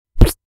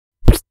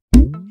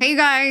Hey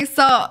guys,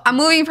 so I'm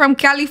moving from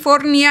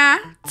California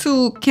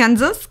to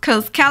Kansas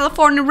because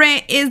California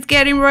rent is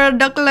getting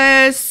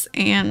ridiculous,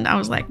 and I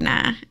was like,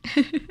 nah.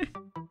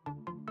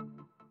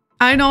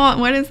 I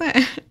don't, what is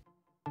it?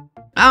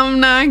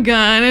 I'm not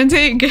gonna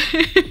take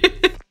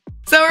it.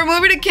 So we're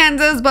moving to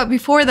Kansas, but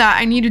before that,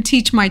 I need to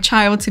teach my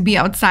child to be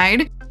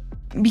outside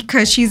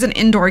because she's an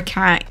indoor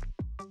cat.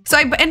 So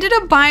I ended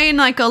up buying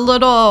like a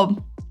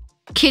little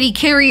kitty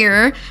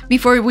carrier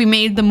before we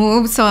made the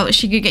move so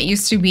she could get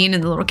used to being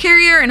in the little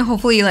carrier and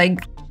hopefully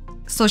like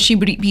so she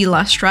would be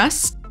less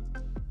stressed.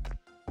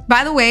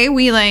 By the way,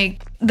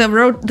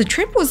 the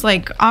trip was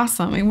like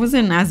awesome. It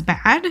wasn't as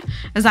bad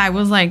as I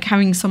was like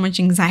having so much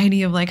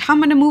anxiety of like how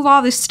I'm gonna move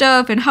all this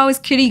stuff and how is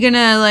Kitty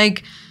gonna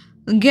like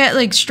get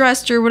like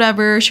stressed or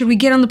whatever. Should we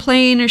get on the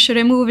plane or should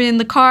I move it in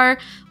the car?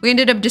 We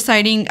ended up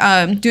deciding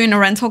doing a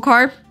rental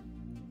car.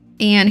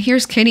 And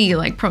here's Kitty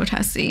like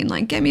protesting,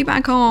 like, get me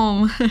back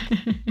home.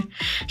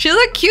 She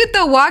looked cute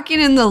though,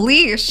 walking in the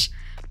leash.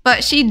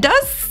 But she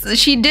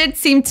did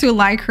seem to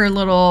like her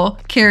little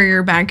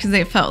carrier bag because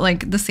it felt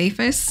like the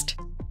safest.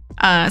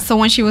 So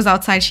when she was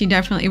outside,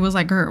 it was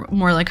like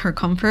more like her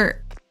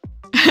comfort.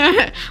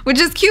 Which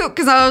is cute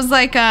because I was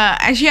like,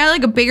 she had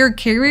like a bigger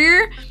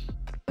carrier,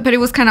 but it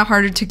was kind of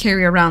harder to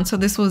carry around. So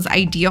this was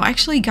ideal. I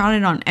actually got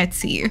it on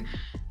Etsy.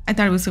 I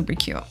thought it was super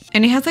cute.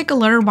 And it has like a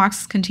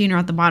letterbox container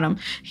at the bottom.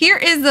 Here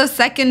is the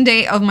second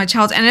day of my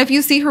child. And if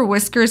you see her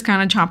whiskers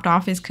kind of chopped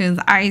off, it's because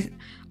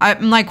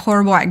I'm like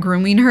horrible at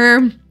grooming her.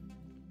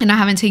 And I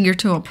haven't taken her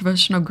to a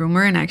professional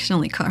groomer and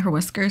accidentally cut her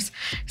whiskers.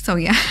 So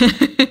yeah.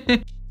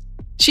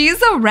 She's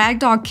a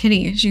ragdoll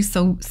kitty. She's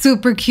so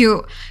super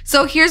cute.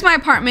 So here's my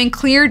apartment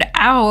cleared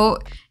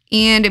out.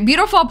 And a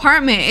beautiful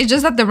apartment. It's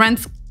just that the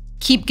rents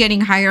keep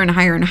getting higher and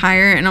higher and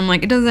higher. And I'm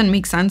like, it doesn't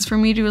make sense for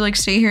me to like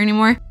stay here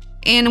anymore.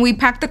 And we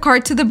packed the car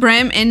to the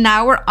brim and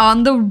now we're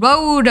on the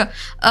road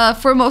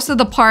for most of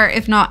the part,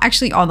 if not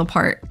actually all the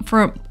part.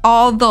 For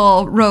all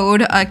the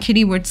road,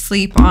 Kitty would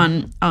sleep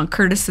on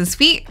Curtis's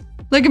feet.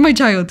 Look at my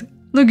child.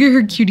 Look at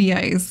her cutie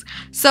eyes.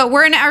 So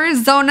we're in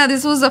Arizona.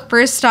 This was the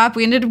first stop.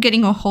 We ended up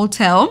getting a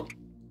hotel.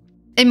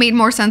 It made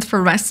more sense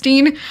for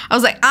resting. I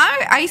was like,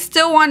 I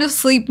still want to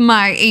sleep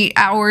my 8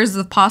 hours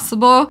if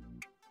possible.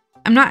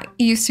 I'm not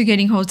used to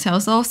getting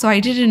hotels though, so I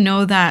didn't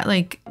know that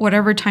like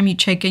whatever time you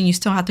check in, you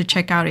still have to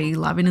check out at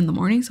 11 in the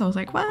morning. So I was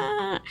like,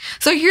 what?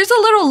 So here's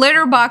a little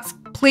litter box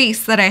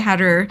place that I had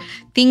her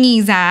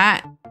thingies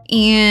at.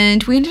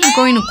 And we ended up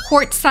going to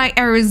Quartzsite,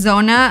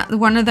 Arizona.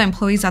 One of the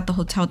employees at the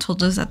hotel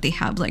told us that they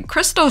have like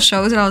crystal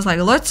shows. And I was like,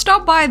 let's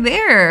stop by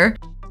there.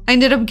 I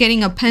ended up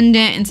getting a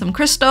pendant and some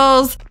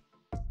crystals.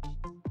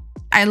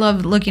 I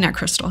love looking at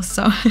crystals.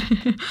 So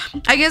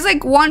I guess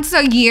like once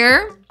a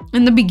year,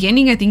 in the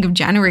beginning, I think of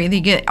January,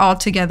 they get all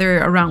together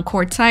around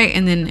Quartzsite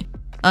and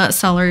then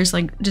sellers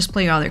like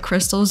display all their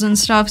crystals and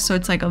stuff. So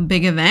it's like a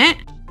big event.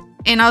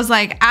 And I was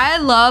like, I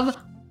love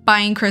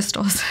buying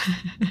crystals.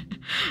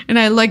 And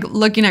I like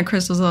looking at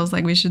crystals. I was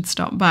like, we should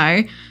stop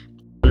by.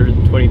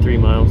 123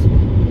 miles.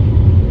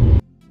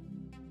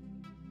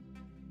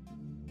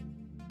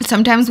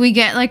 Sometimes we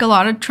get like a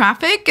lot of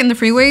traffic in the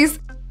freeways.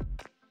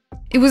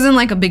 It wasn't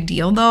like a big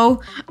deal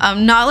though.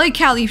 Not like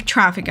Cali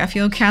traffic. I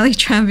feel Cali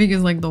traffic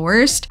is like the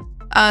worst.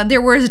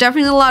 There was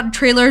definitely a lot of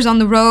trailers on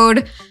the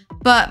road,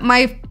 but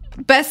my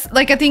best,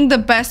 like I think the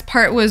best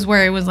part was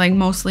where it was like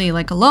mostly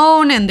like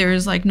alone and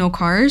there's like no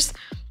cars,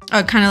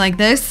 kind of like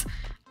this.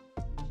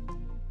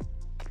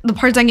 The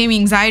parts that gave me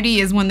anxiety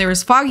is when there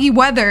was foggy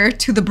weather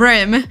to the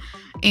brim.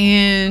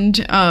 And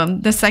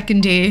the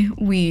second day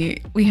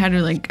we had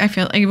to like, I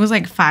felt like it was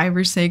like 5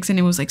 or 6 and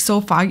it was like so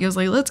foggy. I was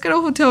like, let's get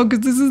a hotel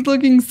because this is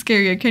looking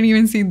scary. I can't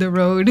even see the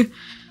road.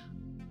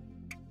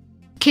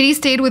 Kitty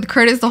stayed with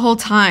Curtis the whole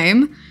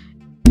time.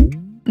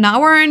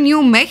 Now we're in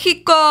New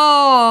Mexico.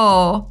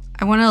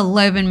 I want to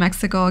live in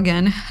Mexico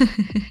again.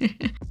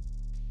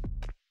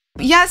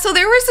 Yeah, so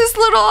there was this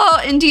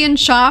little Indian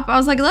shop. I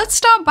was like, let's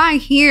stop by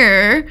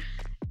here.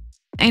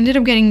 I ended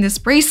up getting this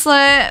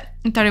bracelet.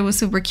 I thought it was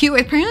super cute.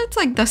 Apparently it's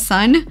like the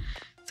sun.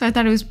 So I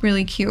thought it was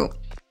really cute.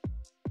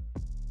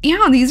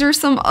 Yeah, these are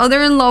some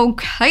other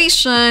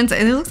locations.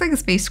 It looks like a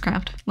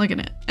spacecraft. Look at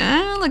it.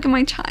 Look at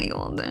my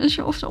child.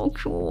 She's so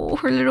cool.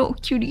 Her little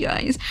cutie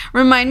eyes.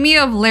 Remind me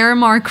of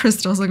Larimar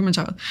crystals. Look at my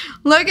child.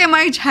 Look at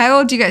my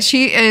child. You guys,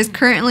 she is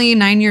currently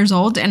 9 years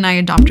old and I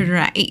adopted her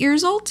at 8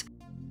 years old.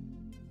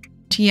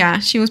 Yeah,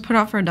 she was put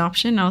out for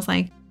adoption. I was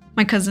like,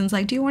 my cousin's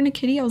like, do you want a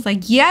kitty? I was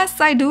like, yes,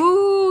 I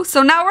do.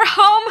 So now we're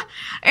home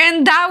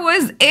and that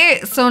was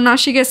it. So now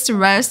she gets to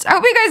rest. I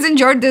hope you guys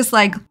enjoyed this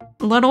like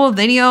little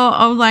video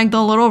of like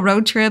the little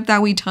road trip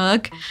that we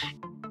took.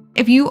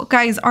 If you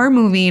guys are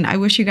moving, I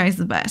wish you guys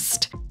the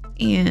best.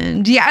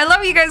 And yeah, I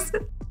love you guys.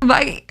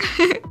 Bye.